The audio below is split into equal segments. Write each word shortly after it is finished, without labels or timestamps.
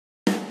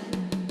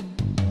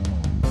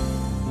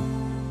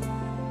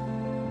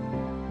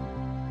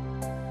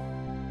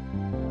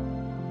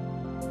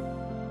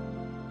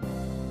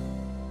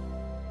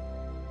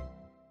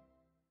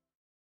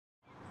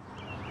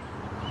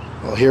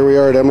Here we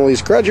are at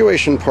Emily's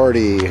graduation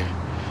party,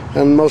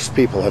 and most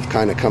people have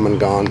kind of come and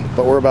gone,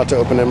 but we're about to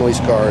open Emily's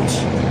cards.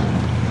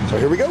 So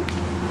here we go.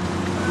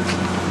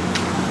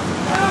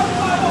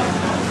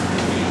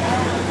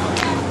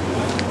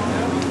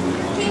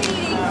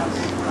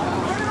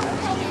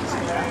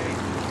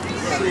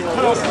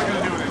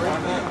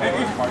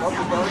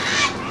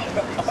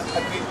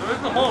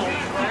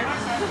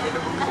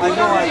 I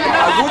know,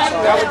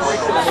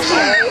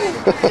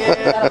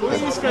 yeah,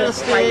 please get a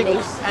steak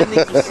and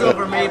these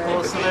silver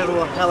maples, so they're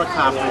little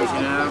helicopters, you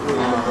know?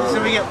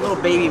 So we get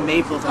little baby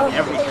maples on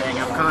everything.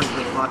 I'm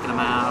constantly plucking them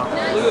out.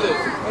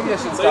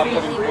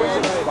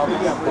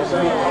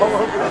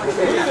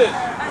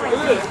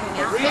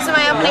 Who's am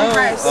I opening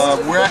first?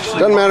 We're actually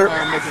doesn't matter.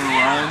 Making a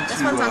run This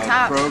to one's on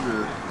top.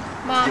 Kroger.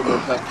 Mom. Get more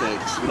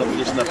cupcakes. We don't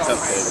get enough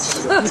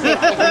cupcakes.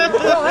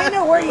 Well, I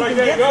know where you can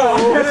get some.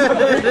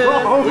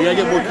 We gotta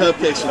get more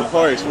cupcakes for the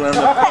party, so we don't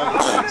have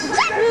enough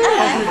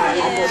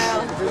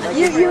cupcakes.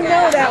 You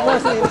know that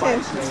wasn't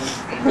intentional.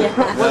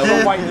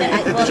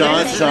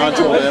 John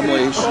told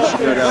Emily she should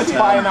go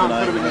downtown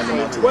tonight and hand them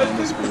out to the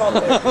homeless people.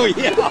 Oh,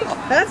 yeah.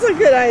 That's a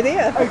good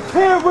idea. Hey,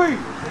 Terry!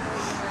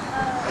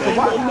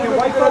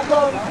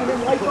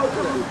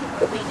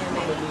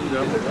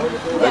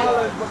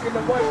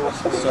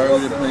 Sorry we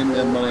didn't put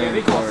any money in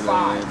the card.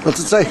 What's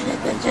it say?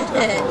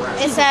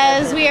 It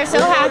says, "We are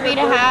so happy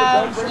to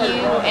have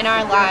you in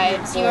our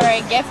lives. You are a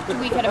gift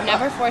we could have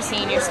never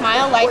foreseen. Your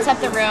smile lights up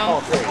the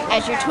room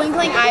as your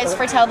twinkling eyes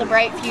foretell the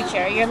bright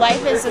future. Your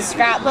life is a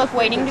scrapbook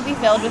waiting to be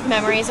filled with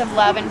memories of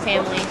love and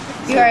family.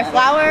 You are a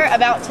flower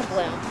about to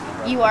bloom.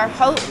 You are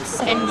hopes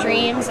and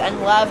dreams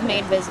and love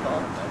made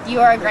visible.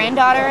 You are a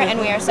granddaughter, and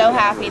we are so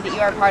happy that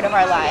you are a part of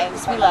our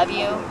lives. We love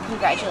you.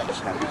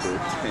 Congratulations."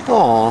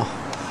 Aw,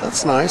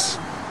 that's nice.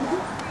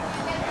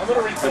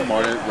 Then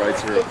Marta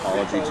writes her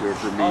apology to her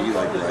for me,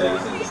 like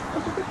writing.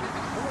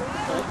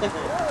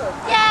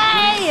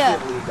 Yay!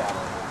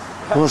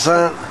 What's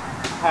that?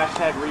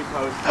 Hashtag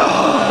repost.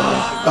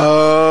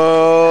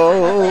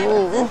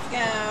 Oh,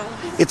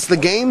 it's the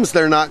games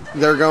they're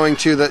going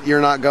to that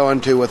you're not going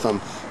to with them.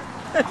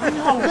 Look at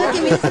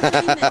me.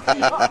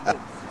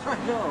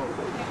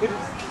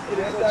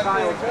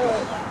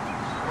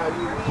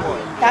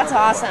 That's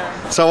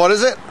awesome. So what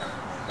is it?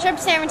 Trip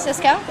to San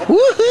Francisco.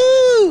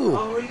 Woohoo!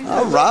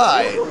 All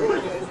right.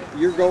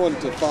 You're going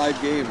to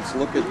 5 games.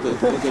 Look at the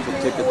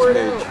tickets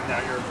page.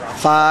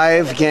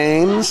 5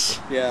 games.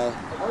 Yeah.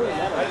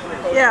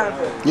 Yeah.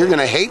 You're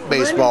gonna hate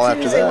baseball Monday,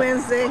 after Tuesday, that.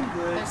 Wednesday,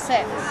 There's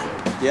 6.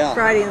 Yeah.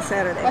 Friday, and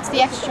Saturday. What's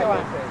the extra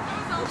one?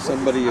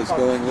 Somebody is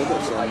going with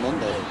us on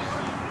Monday.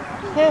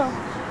 Who?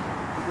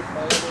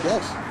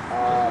 Yes. I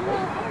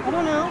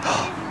don't know.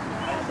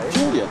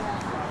 Julia.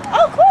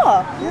 Oh,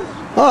 cool.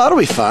 Oh, that'll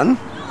be fun.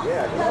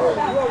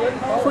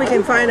 If we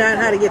can find out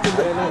how to get to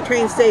the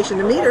train station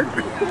to meet her.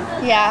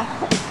 Yeah.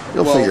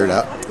 You'll figure it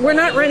out. We're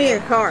not renting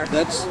a car.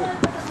 That's,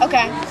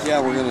 Okay.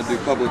 yeah, we're going to do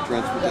public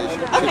transportation.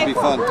 Should Okay, be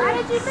cool. fun.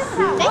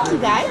 Thank you,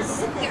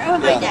 guys. You're over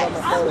my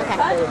desk. Okay.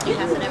 You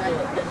pass it over.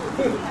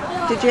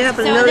 Did you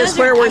happen to notice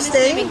where we're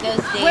staying?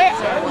 Where?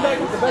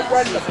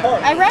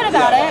 I read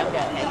about it.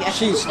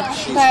 She's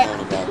But- known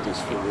about this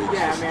for weeks.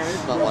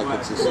 It's not like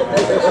it's a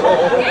surprise.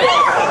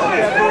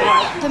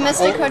 The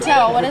Mystic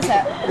Hotel. What is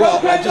it?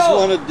 Well, I just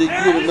wanted you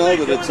to know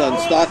that it's on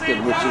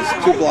Stockton, which is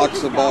 2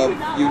 blocks above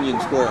Union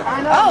Square.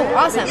 Oh,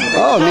 awesome.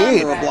 Oh,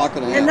 neat. Or a block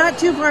and a half. And not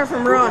too far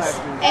from Ross.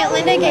 Aunt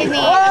Linda gave me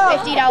a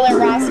 $50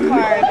 Ross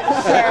card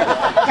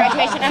for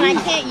graduation, and I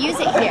can't use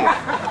it here.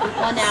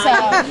 Well, now I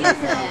can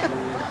use it.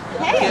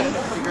 Hey.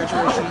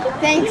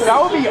 Thanks. That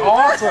would be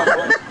awesome.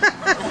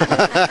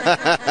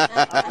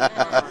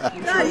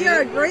 God, you're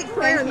a great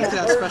friend.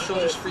 Special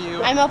just for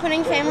you. I'm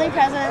opening family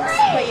presents,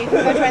 but you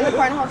can go join the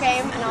cornhole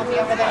game, and I'll be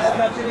over there.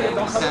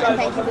 And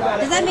thank you for that.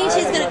 Does that mean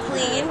she's gonna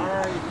clean?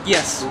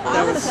 Yes.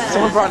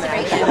 Someone brought an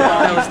action.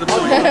 That was the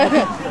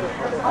plan.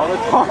 All the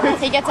time.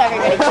 He gets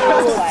everybody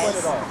cleaning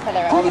supplies for the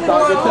rest.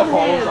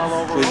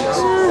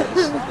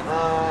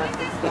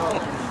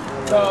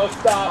 No,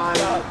 stop.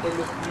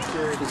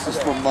 This is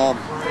for Mom.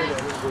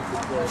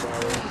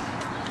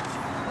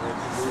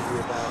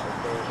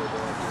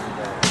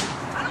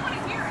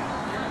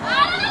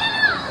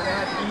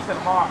 Ethan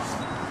Hawke.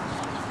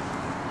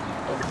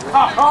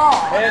 Ha!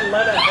 And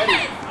Lena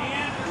Headey.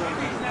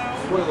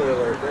 Spoiler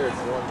alert, there's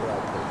one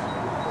black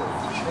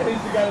person.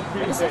 He's the guy that's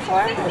being sick. He's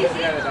the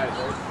guy that died,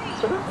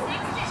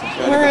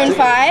 right? Maroon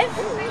 5?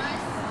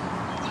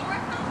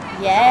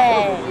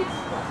 Yay.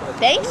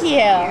 Thank you.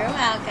 You're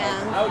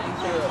welcome.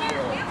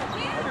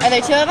 Are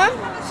there 2 of them?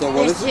 So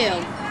what There's is it? 2.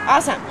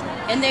 Awesome.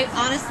 And they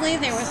honestly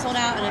they were sold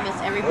out and I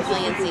missed every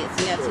pavilion seat,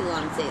 so you got 2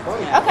 lawn seats.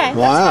 Okay.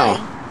 Wow. That's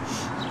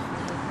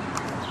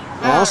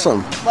fine.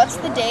 Awesome. What's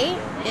the date?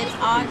 It's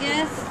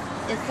August.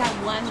 It's that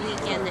one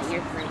weekend that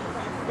you're free.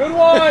 Good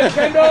one,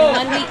 Kendall!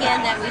 One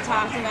weekend that we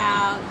talked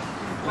about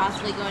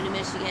possibly going to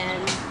Michigan.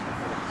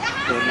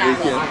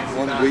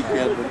 One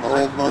weekend in the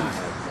whole month.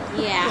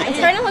 Yeah. I'm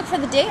trying to look for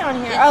the date on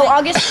here. Oh,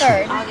 August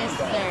 3rd. August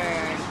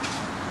 3rd.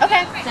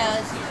 Okay. So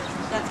it's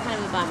that's kind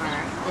of a bummer.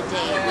 The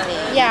day.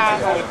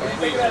 Yeah. But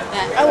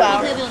Oh, well.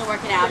 hopefully he'll be able to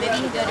work it out. Maybe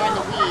he can go during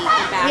the week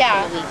and back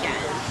Yeah. on the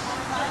weekend.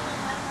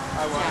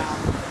 So,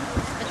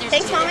 but there's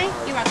Thanks, two Mommy.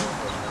 there. You're welcome.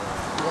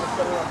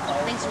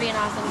 Thanks for being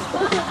awesome.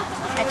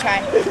 I try.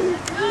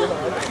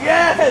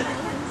 Yes!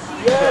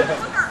 Yes!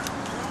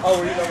 Oh,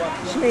 were you the one?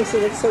 She makes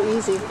it look so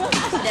easy. She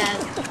does.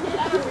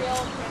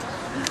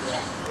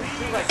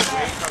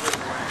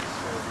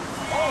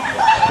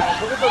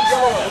 Look at the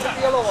yellow one. Look at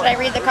the yellow Should one. I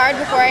read the card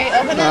before I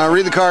open it?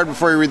 Read the card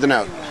before you read the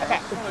note. Okay.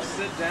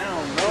 Sit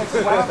down. No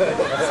slapping.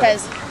 It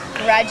says,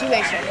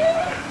 graduation.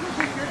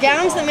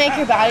 Gowns that make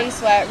your body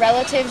sweat,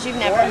 relatives you've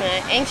never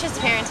met, anxious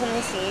parents in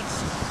the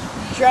seats,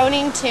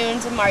 droning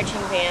tunes of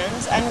marching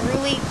bands,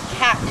 unruly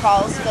cat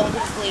calls filled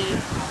with glee,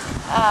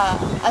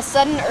 a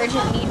sudden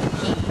urgent need to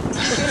pee,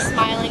 teachers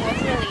smiling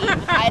with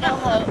relief, idle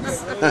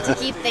hopes to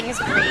keep things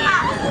free,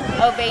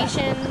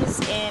 ovations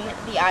in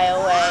the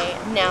aisle way.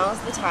 Now's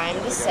the time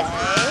to say,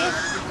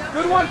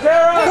 Good one,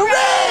 Tara!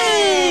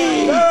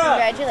 Hooray!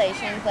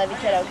 congratulations, love you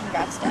kiddo,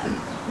 congrats Dad.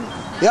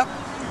 Yep.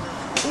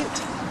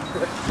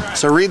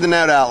 So read the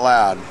note out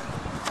loud.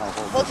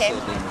 Okay.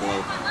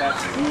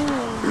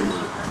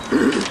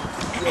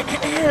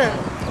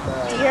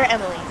 Dear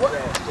Emily,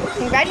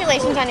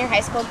 congratulations on your high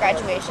school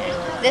graduation.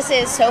 This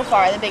is so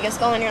far the biggest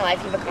goal in your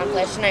life you've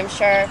accomplished, and I'm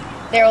sure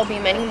there will be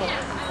many more.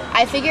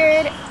 I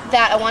figured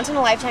that a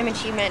once-in-a-lifetime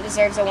achievement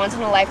deserves a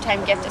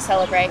once-in-a-lifetime gift to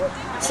celebrate,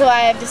 so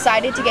I have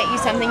decided to get you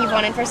something you've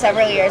wanted for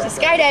several years, a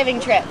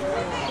skydiving trip.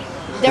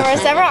 There were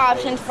several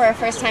options for a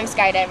first-time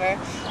skydiver.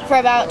 For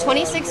about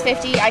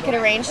 $26.50, I could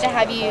arrange to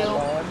have you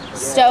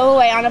stow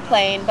away on a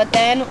plane, but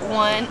then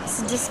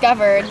once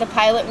discovered, the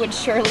pilot would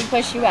surely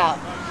push you out.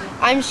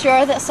 I'm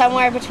sure that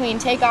somewhere between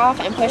takeoff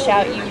and push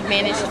out, you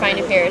managed to find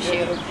a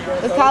parachute.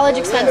 With college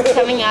expenses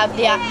coming up,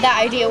 that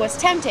idea was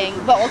tempting,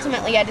 but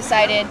ultimately I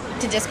decided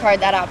to discard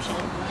that option.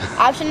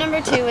 Option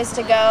number 2 is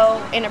to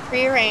go in a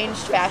prearranged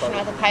fashion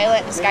with a pilot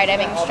and a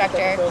skydiving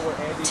instructor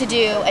to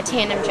do a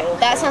tandem jump.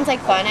 That sounds like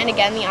fun, and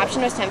again, the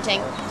option was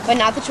tempting, but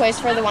not the choice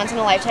for the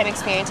once-in-a-lifetime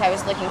experience I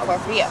was looking for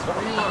you.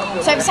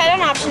 So I've decided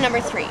on option number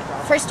 3.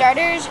 For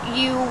starters,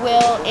 you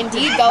will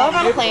indeed go up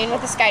on a plane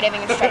with a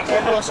skydiving instructor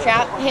who will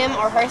strap him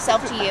or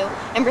herself to you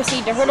and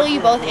proceed to hurtle you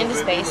both into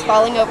space,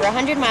 falling over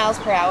 100 miles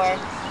per hour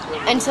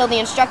until the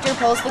instructor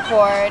pulls the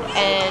cord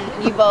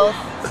and you both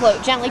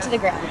float gently to the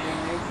ground.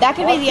 That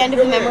could be the end of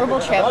the memorable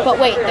trip, but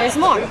wait, there's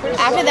more.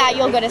 After that,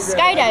 you'll go to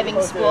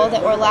skydiving school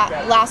that will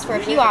last for a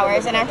few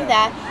hours, and after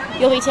that,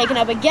 you'll be taken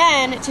up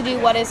again to do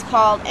what is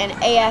called an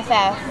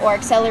AFF, or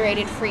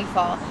accelerated free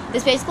fall.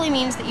 This basically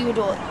means that you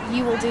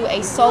will do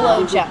a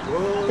solo jump.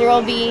 There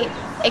will be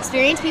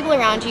experienced people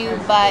around you,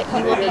 but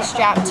you will be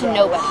strapped to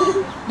nobody.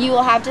 You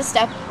will have to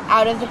step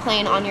out of the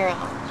plane on your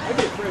own.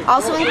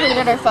 Also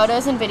included are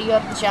photos and video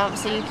of the jump,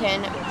 so you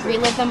can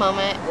relive the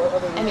moment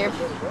and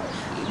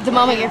the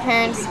moment your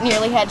parents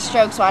nearly had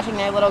strokes watching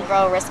their little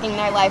girl risking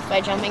their life by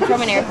jumping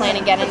from an airplane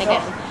again and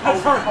again.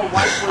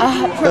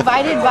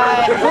 Provided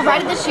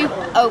the chute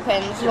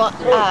opens, we'll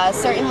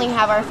certainly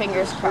have our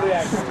fingers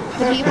crossed.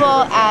 The people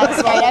at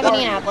Skydive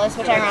Indianapolis,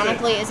 which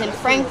ironically is in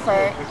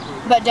Frankfurt,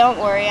 but don't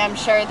worry, I'm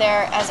sure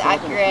they're as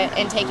accurate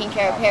in taking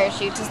care of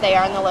parachutes as they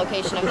are in the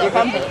location of their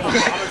company.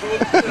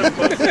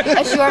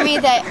 Assure me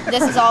that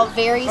this is all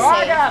very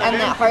safe and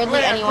that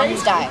hardly anyone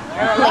has died.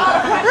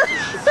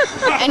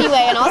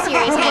 Anyway, in all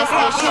seriousness,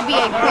 it should be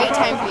a great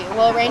time for you.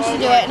 We'll arrange to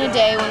do it in a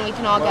day when we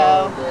can all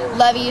go.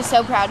 Love you,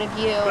 so proud of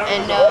you,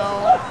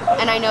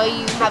 and I know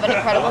you have an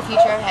incredible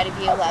future ahead of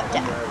you. Love,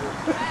 Dad.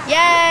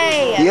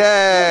 Yay!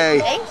 Yay!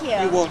 Thank you.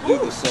 You won't do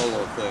the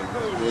solo thing,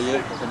 will you?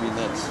 I mean,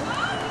 that's...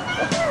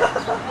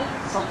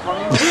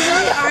 You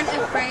really aren't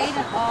afraid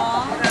at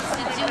all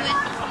to do it?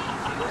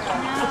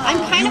 I'm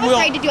kind of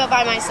afraid to do it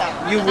by myself.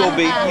 You will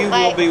be. You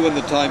will be when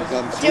the time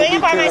comes. Doing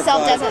it by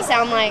myself doesn't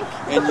sound like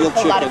and you'll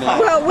a lot of chip fun.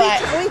 it Well,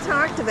 but we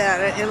talked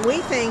about it, and we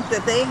think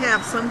that they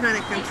have some kind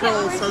of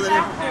control so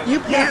that if you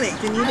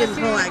panicked and you didn't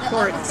pull that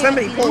cord,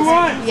 somebody pulls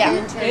it.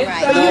 yeah, Turn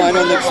right. No, I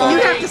don't think so.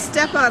 You have to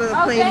step out of the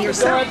plane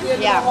yourself.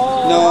 yeah.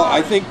 No,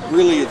 I think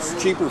really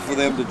it's cheaper for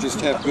them to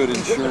just have good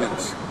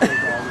insurance.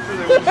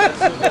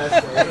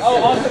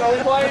 Oh, Austin, are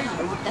we playing?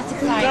 That's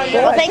exciting.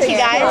 Well, thank you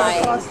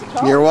guys.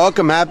 You're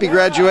welcome. Happy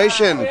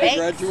graduation. Happy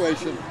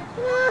graduation.